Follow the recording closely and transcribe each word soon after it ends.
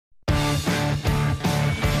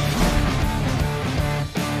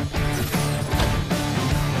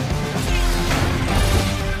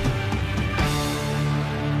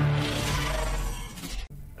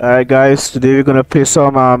Alright guys, today we're gonna play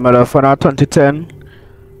some Medal of Honor 2010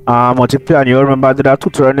 multiplayer, and you remember I did that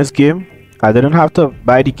tutorial in this game. I didn't have to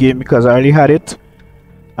buy the game because I already had it,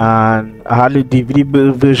 and I had the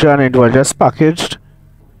DVD version and it was just packaged,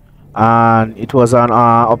 and it was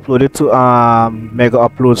uploaded to Mega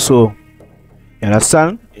Upload. So you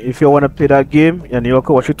understand? If you want to play that game, and you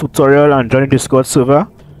can watch the tutorial and join the Discord server,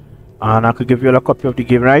 and I could give you a copy of the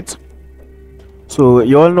game, right? So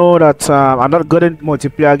you all know that I'm not good in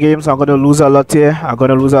multiplayer games. I'm gonna lose a lot here. I'm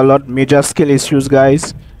gonna lose a lot. Major skill issues,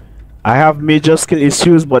 guys. I have major skill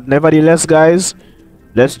issues, but nevertheless, guys,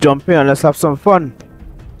 let's jump in and let's have some fun.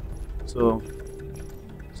 So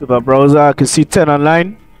the browser, I can see 10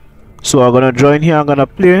 online. So I'm gonna join here. I'm gonna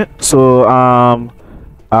play. So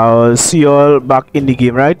I'll see you all back in the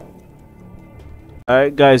game, right?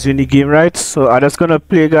 Alright, guys, in the game, right? So I'm just gonna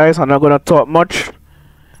play, guys. I'm not gonna talk much.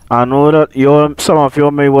 I know that some of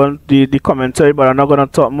you may want the commentary, but I'm not gonna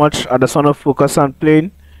talk much. I just wanna focus on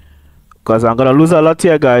playing, because I'm gonna lose a lot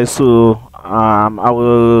here, guys. So I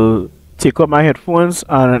will take off my headphones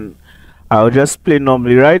and I'll just play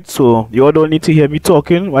normally, right? So you all don't need to hear me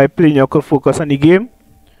talking while playing. You can focus on the game.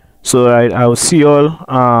 So I will see you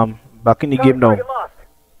all back in the game now.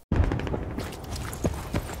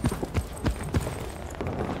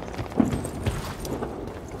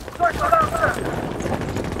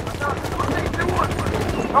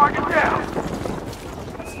 Target down!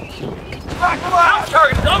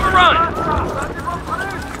 Target is overrun!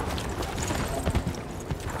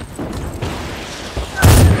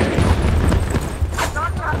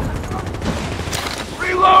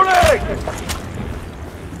 Reloading!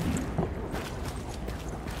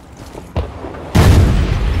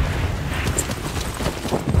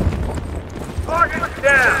 Target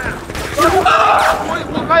down!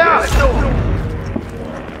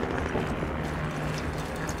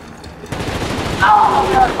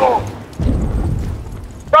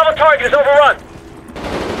 Bravo target is overrun.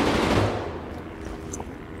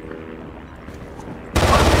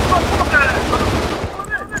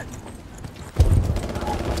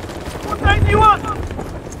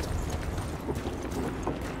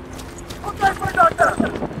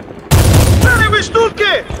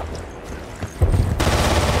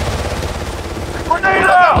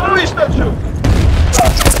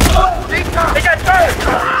 They got targets!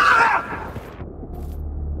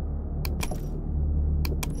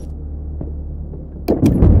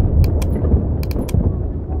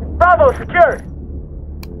 Bravo secured!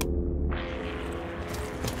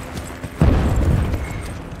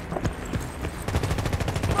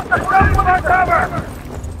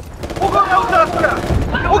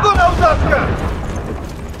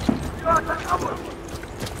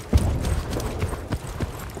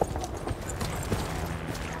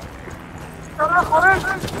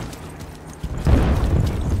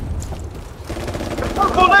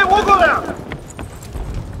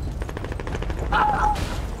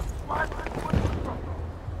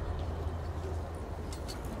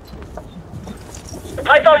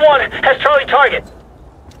 Python 1 has Charlie target.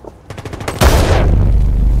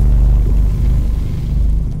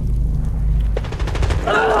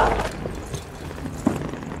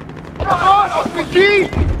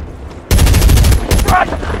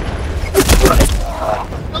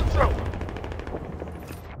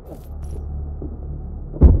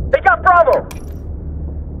 They got Bravo.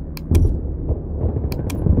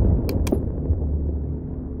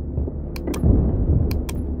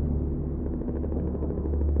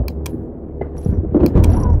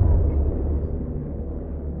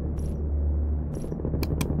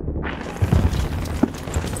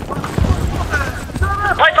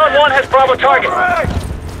 Python 1 has Bravo target.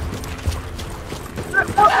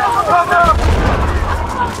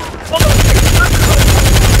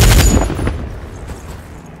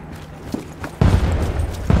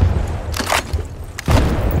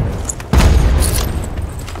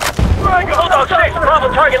 Bulldog 6, Bravo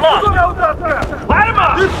target lost. Light him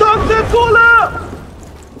up!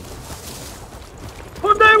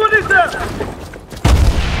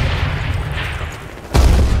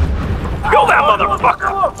 Kill that motherfucker!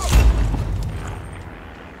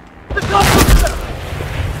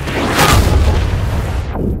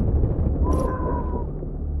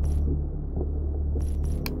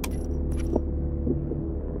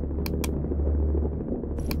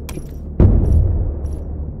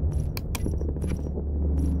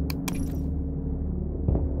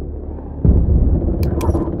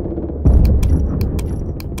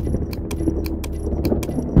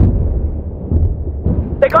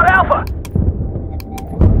 They got Alpha!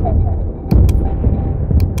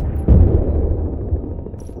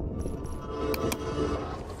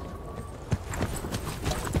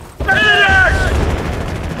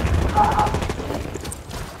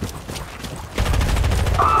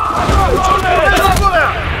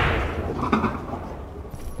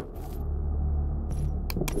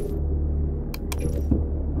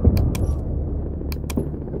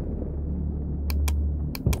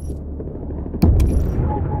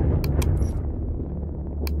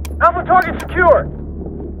 Alpha target secure.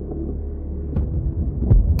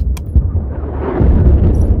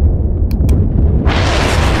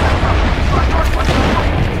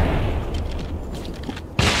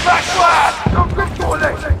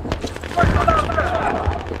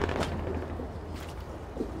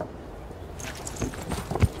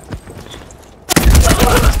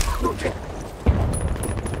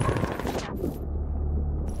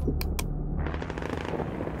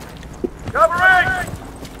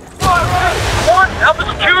 Alpha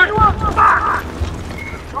secured!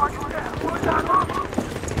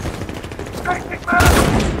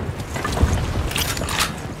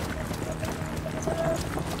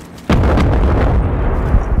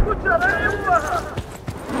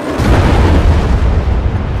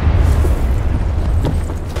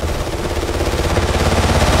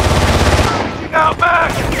 Now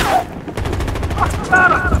back!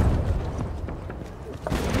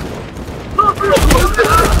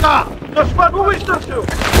 No spadło wystarczył!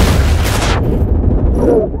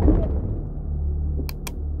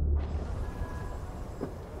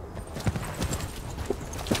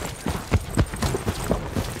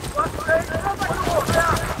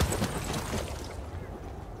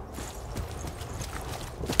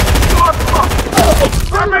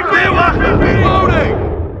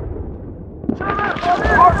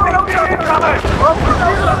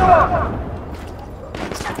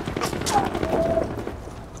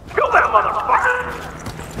 Kill that motherfucker!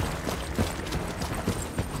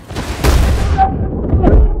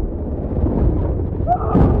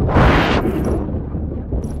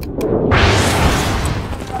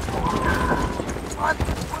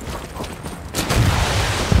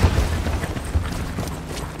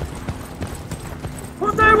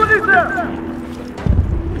 What the hell is that?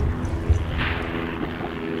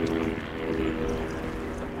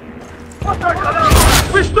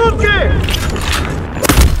 Wyszturki!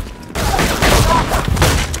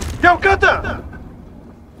 Działkata!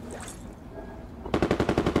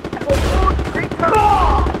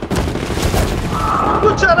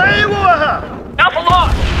 Kucharaiwa! Alpha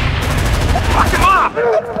lost! Fuck him up!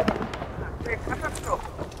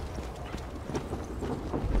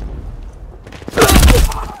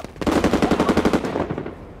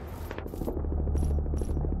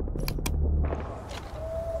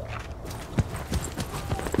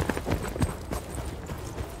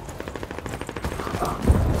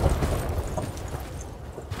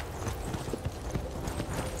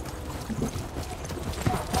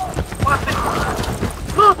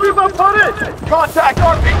 Contact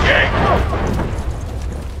RPG!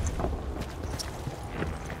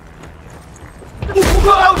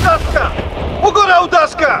 Ugorał daska! Ugorał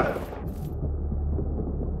daska!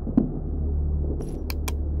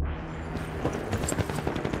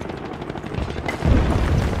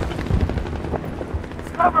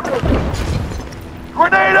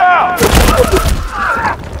 Grenade out!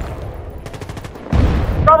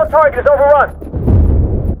 Bravo target is overrun.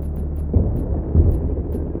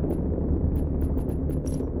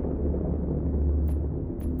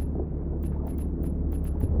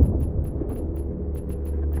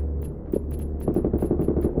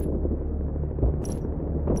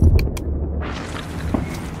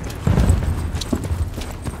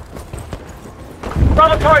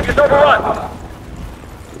 Bravo target is overrun.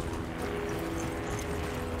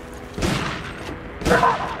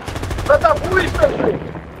 Let that police station!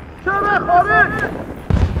 Shut up, Hardy!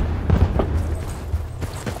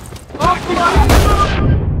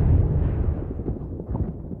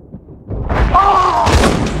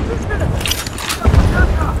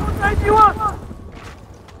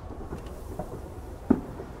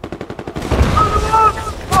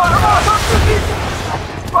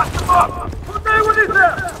 Bust them up! What the hell is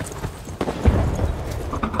that?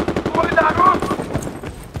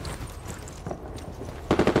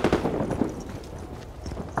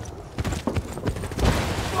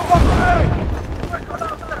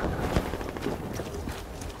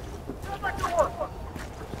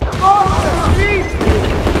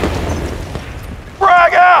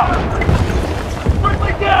 Frag out!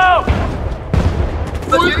 Quickly down!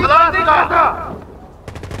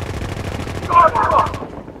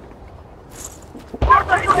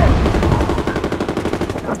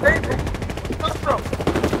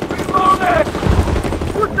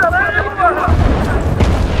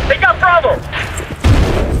 They got Bravo!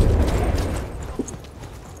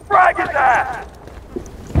 Frag his ass!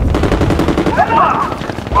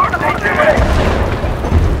 What are they doing?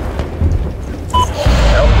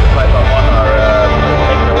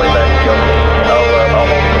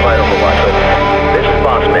 This is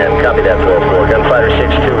Boss Man. Copy that 4-4. Gunfighter